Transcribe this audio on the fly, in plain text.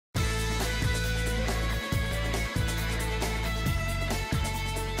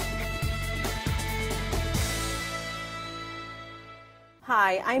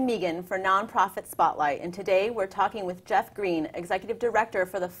Hi, I'm Megan for Nonprofit Spotlight, and today we're talking with Jeff Green, Executive Director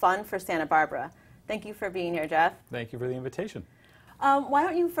for the Fund for Santa Barbara. Thank you for being here, Jeff. Thank you for the invitation. Why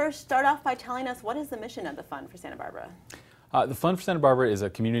don't you first start off by telling us what is the mission of the Fund for Santa Barbara? The Fund for Santa Barbara is a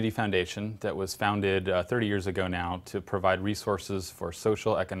community foundation that was founded 30 years ago now to provide resources for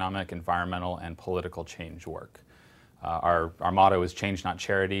social, economic, environmental, and political change work. Our motto is change, not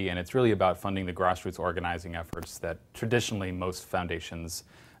charity, and it's really about funding the grassroots organizing efforts that traditionally most foundations,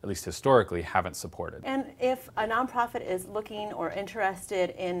 at least historically, haven't supported. And if a nonprofit is looking or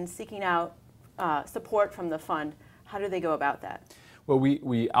interested in seeking out support from the fund, how do they go about that? Well,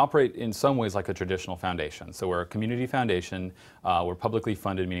 we operate in some ways like a traditional foundation. So we're a community foundation. We're publicly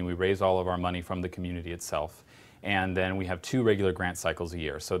funded, meaning we raise all of our money from the community itself. And then we have 2 regular grant cycles a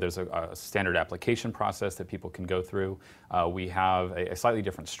year. So there's a standard application process that people can go through. We have a slightly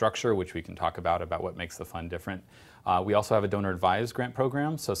different structure, which we can talk about what makes the fund different. We also have a donor-advised grant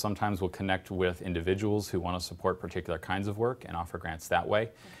program, so sometimes we'll connect with individuals who want to support particular kinds of work and offer grants that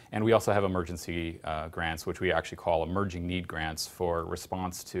way. And we also have emergency grants, which we actually call emerging need grants for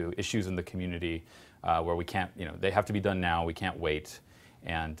response to issues in the community where we can't, they have to be done now, we can't wait.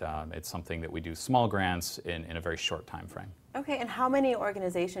 And it's something that we do small grants in a very short time frame. Okay, and how many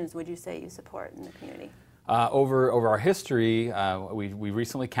organizations would you say you support in the community? Over our history, we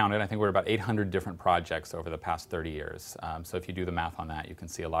recently counted, I think we're about 800 different projects over the past 30 years. So if you do the math on that, you can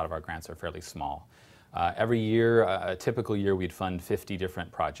see a lot of our grants are fairly small. Every year, a typical year, we'd fund 50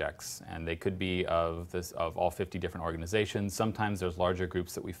 different projects, and they could be of all 50 different organizations. Sometimes there's larger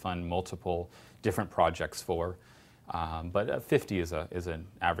groups that we fund multiple different projects for. But 50 is an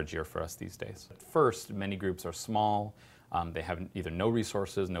average year for us these days. At first, many groups are small. They have either no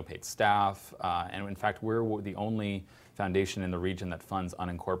resources, no paid staff, and in fact, we're the only foundation in the region that funds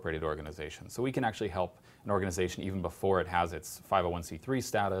unincorporated organizations. So we can actually help an organization even before it has its 501c3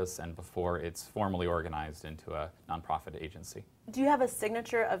 status and before it's formally organized into a nonprofit agency. Do you have a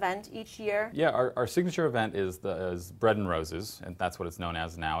signature event each year? Yeah, our signature event is Bread and Roses, and that's what it's known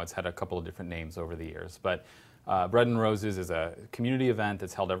as now. It's had a couple of different names over the years, but Bread and Roses is a community event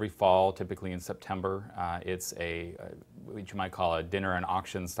that's held every fall, typically in September. It's what you might call a dinner and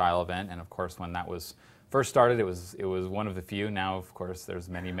auction style event, and of course when that was first started it was one of the few. Now of course there's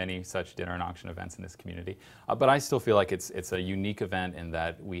many such dinner and auction events in this community. But I still feel like it's a unique event in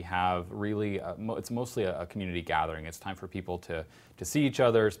that we have really, it's mostly a community gathering. It's time for people to see each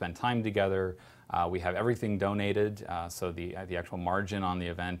other, spend time together. We have everything donated, so the actual margin on the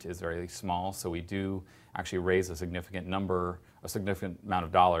event is very small, so we do actually raise a significant amount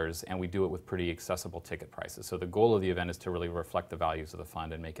of dollars, and we do it with pretty accessible ticket prices. So the goal of the event is to really reflect the values of the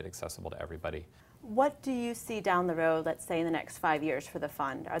fund and make it accessible to everybody. What do you see down the road, let's say in the next 5 years for the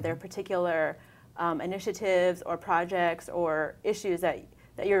fund? Are there particular initiatives or projects or issues that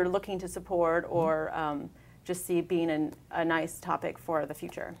you're looking to support or just see being a nice topic for the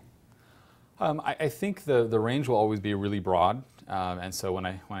future? I think the range will always be really broad, and so when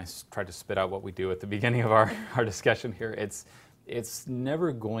I try to spit out what we do at the beginning of our discussion here, it's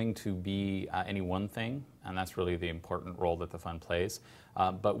never going to be any one thing, and that's really the important role that the fund plays.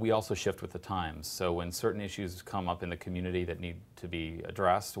 But we also shift with the times. So when certain issues come up in the community that need to be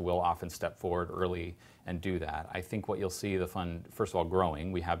addressed, we'll often step forward early and do that. I think what you'll see the fund, first of all,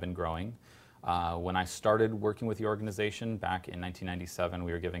 growing. We have been growing. When I started working with the organization back in 1997,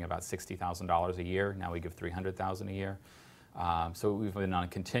 we were giving about $60,000 a year. Now we give $300,000 a year. So we've been on a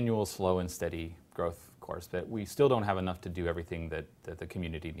continual, slow and steady growth course, but we still don't have enough to do everything that the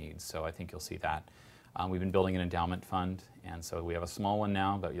community needs. So I think you'll see that. We've been building an endowment fund, and so we have a small one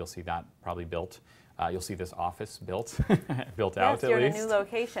now, but you'll see that probably built. You'll see this office built, built out at least. Yes, you're in a new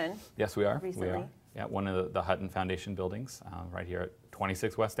location. Yes, we are. Recently. We are. Yeah, one of the Hutton Foundation buildings, right here at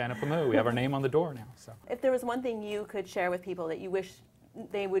 26 West Anapamoo. We have our name on the door now. So, if there was one thing you could share with people that you wish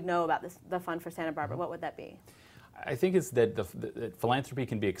they would know about the Fund for Santa Barbara, what would that be? I think it's that that philanthropy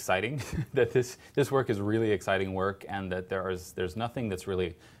can be exciting, that this work is really exciting work, and that there's nothing that's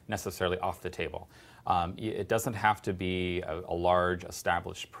really necessarily off the table. It doesn't have to be a large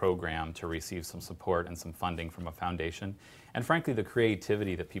established program to receive some support and some funding from a foundation. And frankly, the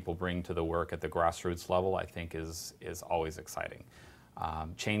creativity that people bring to the work at the grassroots level, I think, is always exciting.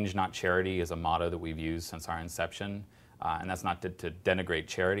 Change, not charity, is a motto that we've used since our inception. And that's not to denigrate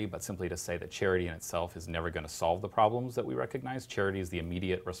charity, but simply to say that charity in itself is never going to solve the problems that we recognize. Charity is the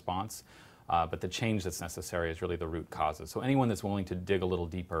immediate response, but the change that's necessary is really the root causes. So anyone that's willing to dig a little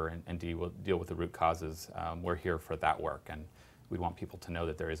deeper and deal with the root causes, we're here for that work, and we want people to know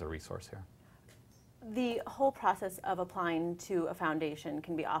that there is a resource here. The whole process of applying to a foundation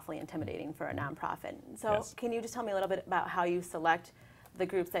can be awfully intimidating for a nonprofit. So Yes. Can you just tell me a little bit about how you select the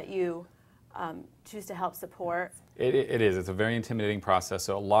groups that you choose to help support? It is. It's a very intimidating process.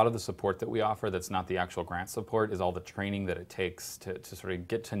 So a lot of the support that we offer that's not the actual grant support is all the training that it takes to sort of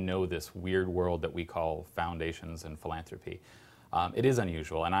get to know this weird world that we call foundations and philanthropy. It is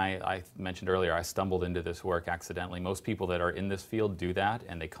unusual, and I mentioned earlier I stumbled into this work accidentally. Most people that are in this field do that,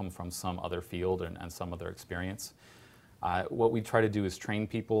 and they come from some other field and some other experience. What we try to do is train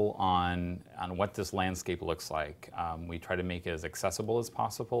people on what this landscape looks like. We try to make it as accessible as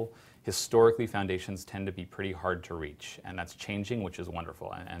possible. Historically, foundations tend to be pretty hard to reach, and that's changing, which is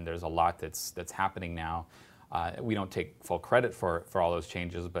wonderful. And there's a lot that's happening now. We don't take full credit for all those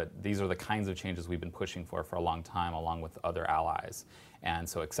changes, but these are the kinds of changes we've been pushing for a long time, along with other allies. And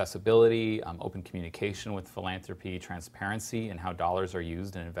so accessibility, open communication with philanthropy, transparency in how dollars are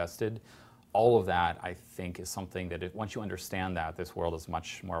used and invested, all of that, I think, is something that once you understand that, this world is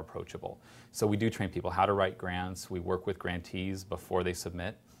much more approachable. So we do train people how to write grants. We work with grantees before they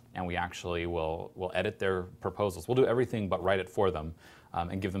submit, and we actually will edit their proposals. We'll do everything but write it for them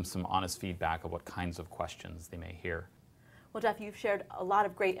and give them some honest feedback of what kinds of questions they may hear. Well, Jeff, you've shared a lot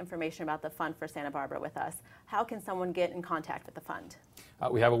of great information about the Fund for Santa Barbara with us. How can someone get in contact with the fund?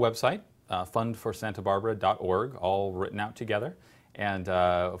 We have a website, fundforsantabarbara.org, all written out together. And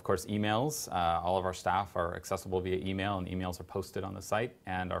of course, emails. All of our staff are accessible via email, and emails are posted on the site.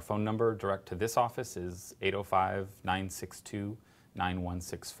 And our phone number direct to this office is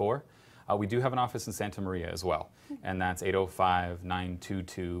 805-962-9164. We do have an office in Santa Maria as well, and that's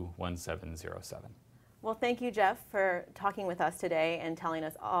 805-922-1707. Well, thank you, Jeff, for talking with us today and telling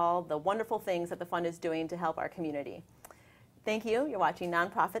us all the wonderful things that the fund is doing to help our community. Thank you. You're watching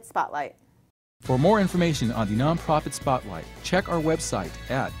Nonprofit Spotlight. For more information on the Nonprofit Spotlight, check our website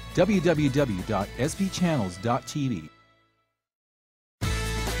at www.sbchannels.tv.